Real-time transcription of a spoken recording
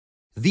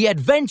The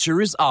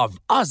Adventures of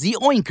Ozzy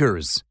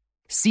Oinkers,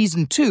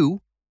 Season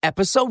 2,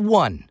 Episode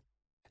 1,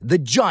 The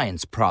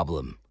Giant's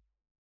Problem.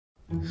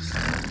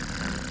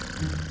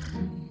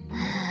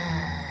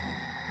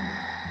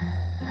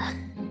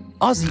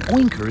 Ozzy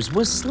Oinkers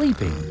was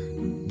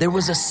sleeping. There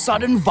was a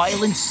sudden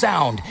violent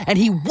sound, and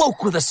he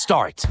woke with a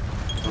start.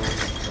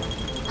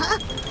 Huh?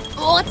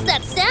 What's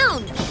that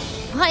sound?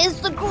 Why is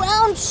the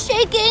ground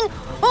shaking?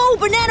 Oh,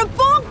 banana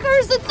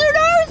bonkers, it's an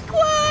earthquake!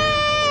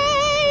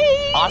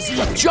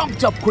 Ozzy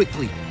jumped up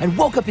quickly and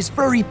woke up his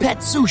furry pet,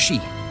 Sushi.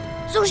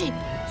 Sushi,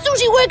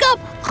 wake up!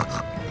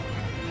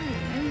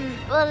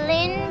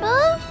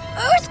 Balimbo?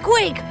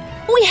 Earthquake!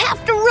 We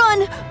have to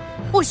run!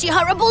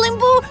 Ushihara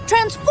Balimbo,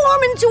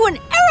 transform into an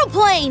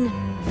aeroplane!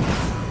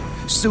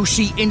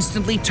 Sushi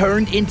instantly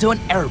turned into an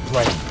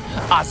airplane.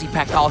 Ozzy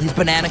packed all his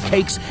banana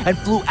cakes and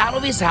flew out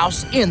of his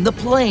house in the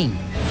plane.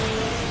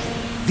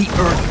 The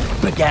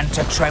earth began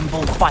to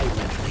tremble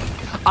violently.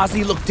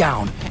 Ozzy looked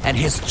down and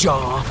his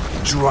jaw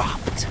dropped.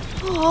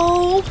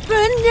 Oh,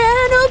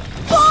 banana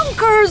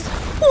bonkers!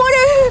 What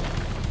a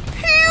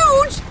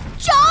huge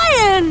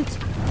giant!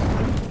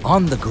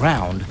 On the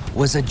ground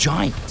was a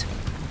giant,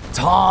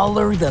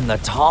 taller than the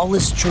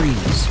tallest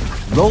trees,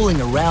 rolling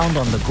around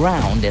on the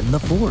ground in the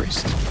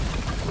forest.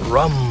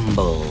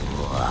 Rumble.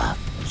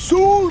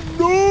 So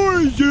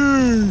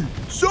noisy!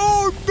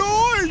 So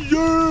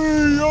noisy!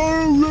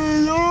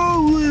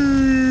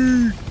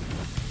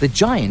 The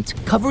giant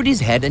covered his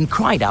head and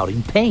cried out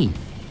in pain.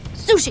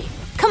 Sushi,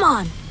 come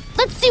on.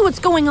 Let's see what's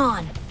going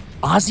on.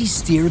 Ozzy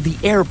steered the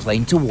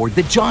airplane toward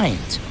the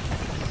giant.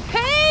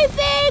 Hey,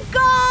 big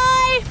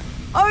guy!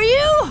 Are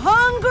you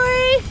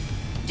hungry?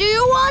 Do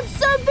you want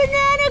some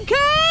banana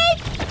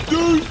cake?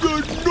 There's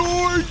a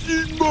noise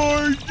in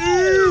my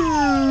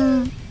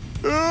ear!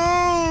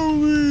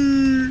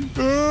 Owie!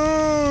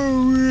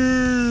 Owie!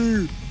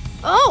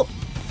 Oh,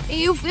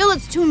 you feel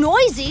it's too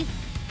noisy?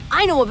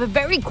 I know of a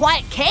very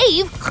quiet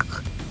cave.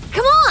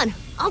 Come on,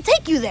 I'll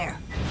take you there.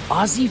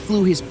 Ozzy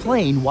flew his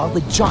plane while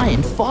the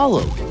giant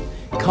followed,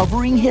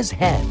 covering his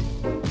head.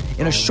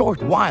 In a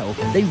short while,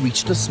 they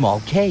reached a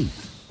small cave.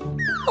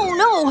 Oh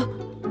no,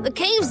 the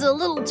cave's a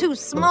little too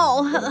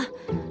small.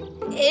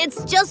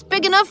 It's just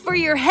big enough for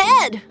your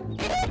head.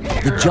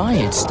 The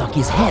giant stuck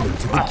his head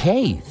into the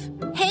cave.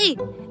 Hey,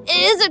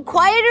 is it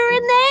quieter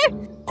in there?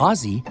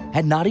 Ozzy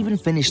had not even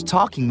finished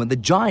talking when the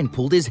giant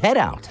pulled his head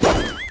out.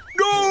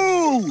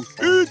 No!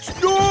 It's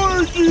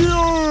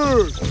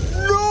noisier!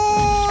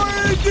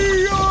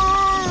 Noisier!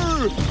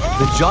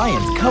 The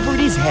giant covered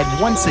his head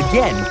once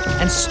again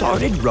and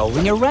started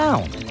rolling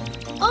around.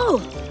 Oh,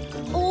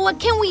 what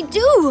can we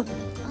do?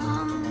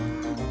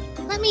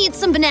 Let me eat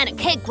some banana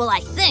cake while I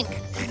think.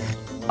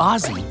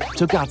 Ozzy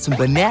took out some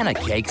banana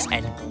cakes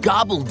and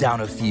gobbled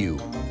down a few.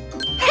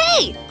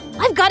 Hey,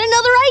 I've got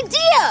another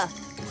idea!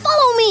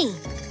 Follow me!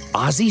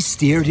 Ozzy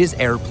steered his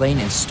airplane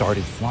and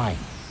started flying,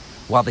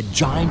 while the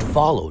giant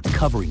followed,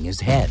 covering his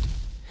head.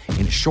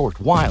 In a short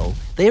while,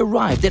 they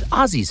arrived at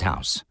Ozzy's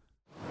house.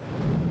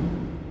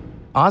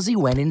 Ozzy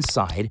went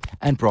inside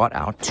and brought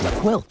out 2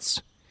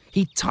 quilts.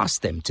 He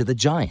tossed them to the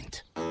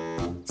giant.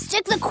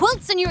 Stick the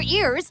quilts in your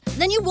ears,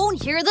 then you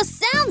won't hear the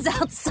sounds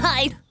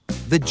outside.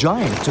 The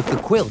giant took the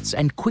quilts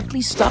and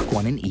quickly stuck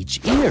one in each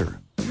ear.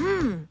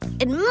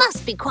 It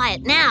must be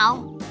quiet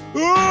now.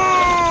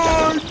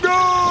 Oh,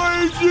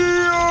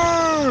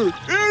 noisier!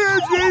 It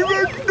is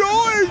even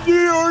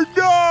noisier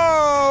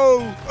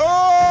now!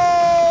 Oh!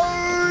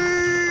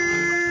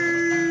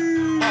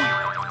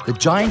 The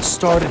giant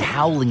started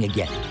howling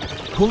again,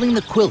 pulling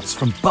the quilts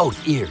from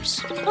both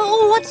ears.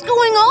 Oh, what's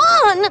going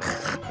on?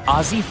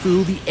 Ozzy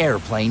flew the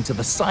airplane to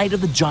the side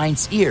of the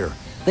giant's ear,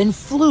 then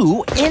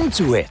flew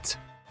into it.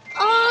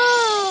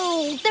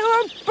 Oh, there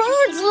are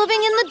birds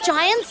living in the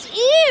giant's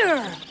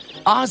ear.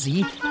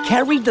 Ozzy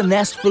carried the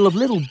nest full of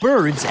little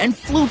birds and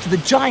flew to the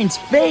giant's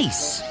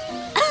face.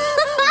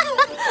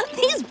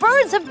 These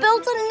birds have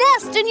built a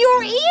nest in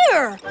your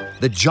ear.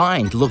 The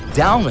giant looked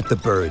down at the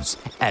birds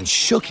and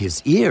shook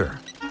his ear.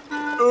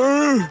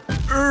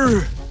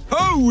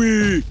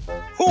 Howie!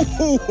 Ho,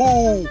 ho,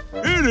 ho!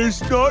 It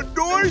is not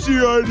noisy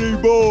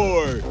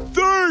anymore!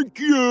 Thank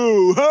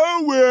you,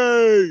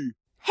 Howie!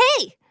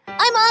 Hey,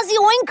 I'm Ozzy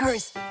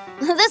Oinkers.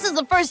 This is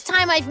the first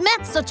time I've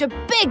met such a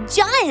big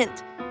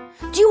giant.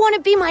 Do you want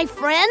to be my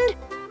friend?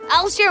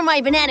 I'll share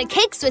my banana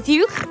cakes with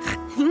you.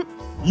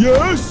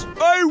 Yes,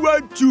 I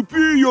want to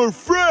be your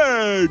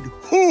friend!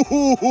 Ho,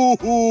 ho, ho,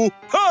 ho!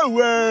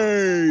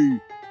 Howie!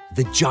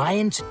 The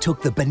giant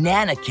took the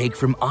banana cake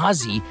from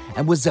Ozzy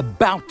and was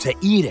about to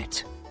eat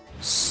it.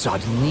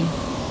 Suddenly,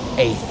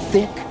 a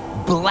thick,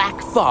 black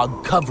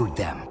fog covered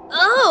them.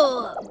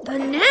 Oh,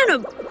 banana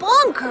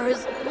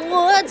bonkers.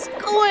 What's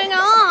going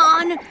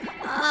on?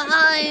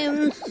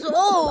 I'm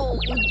so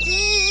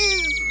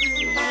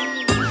dizzy.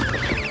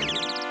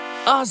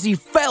 Ozzy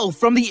fell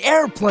from the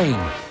airplane.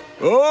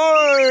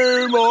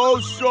 I'm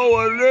also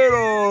a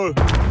little...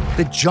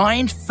 The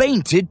giant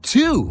fainted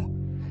too.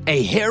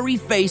 A hairy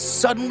face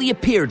suddenly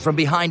appeared from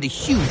behind a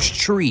huge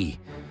tree.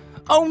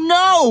 Oh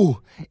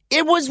no!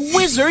 It was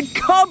Wizard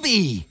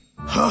Cubby!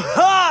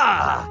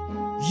 Ha-ha!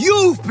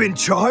 You've been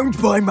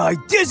charmed by my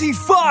dizzy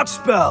fog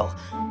spell.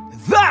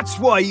 That's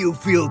why you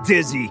feel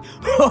dizzy.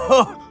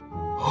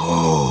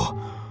 Oh,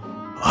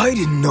 I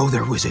didn't know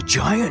there was a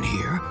giant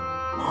here.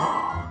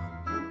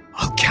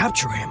 I'll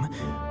capture him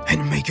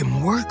and make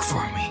him work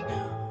for me.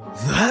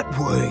 That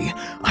way,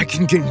 I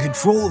can get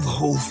control of the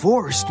whole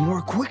forest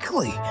more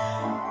quickly.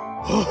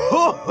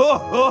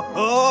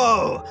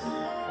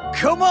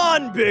 Come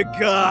on, big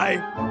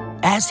guy.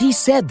 As he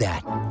said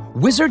that,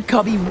 Wizard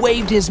Cubby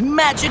waved his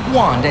magic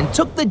wand and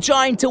took the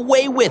giant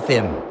away with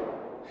him.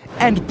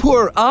 And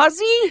poor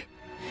Ozzy?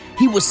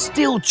 He was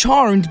still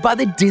charmed by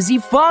the dizzy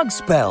fog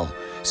spell,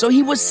 so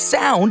he was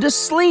sound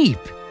asleep.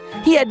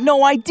 He had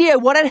no idea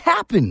what had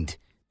happened.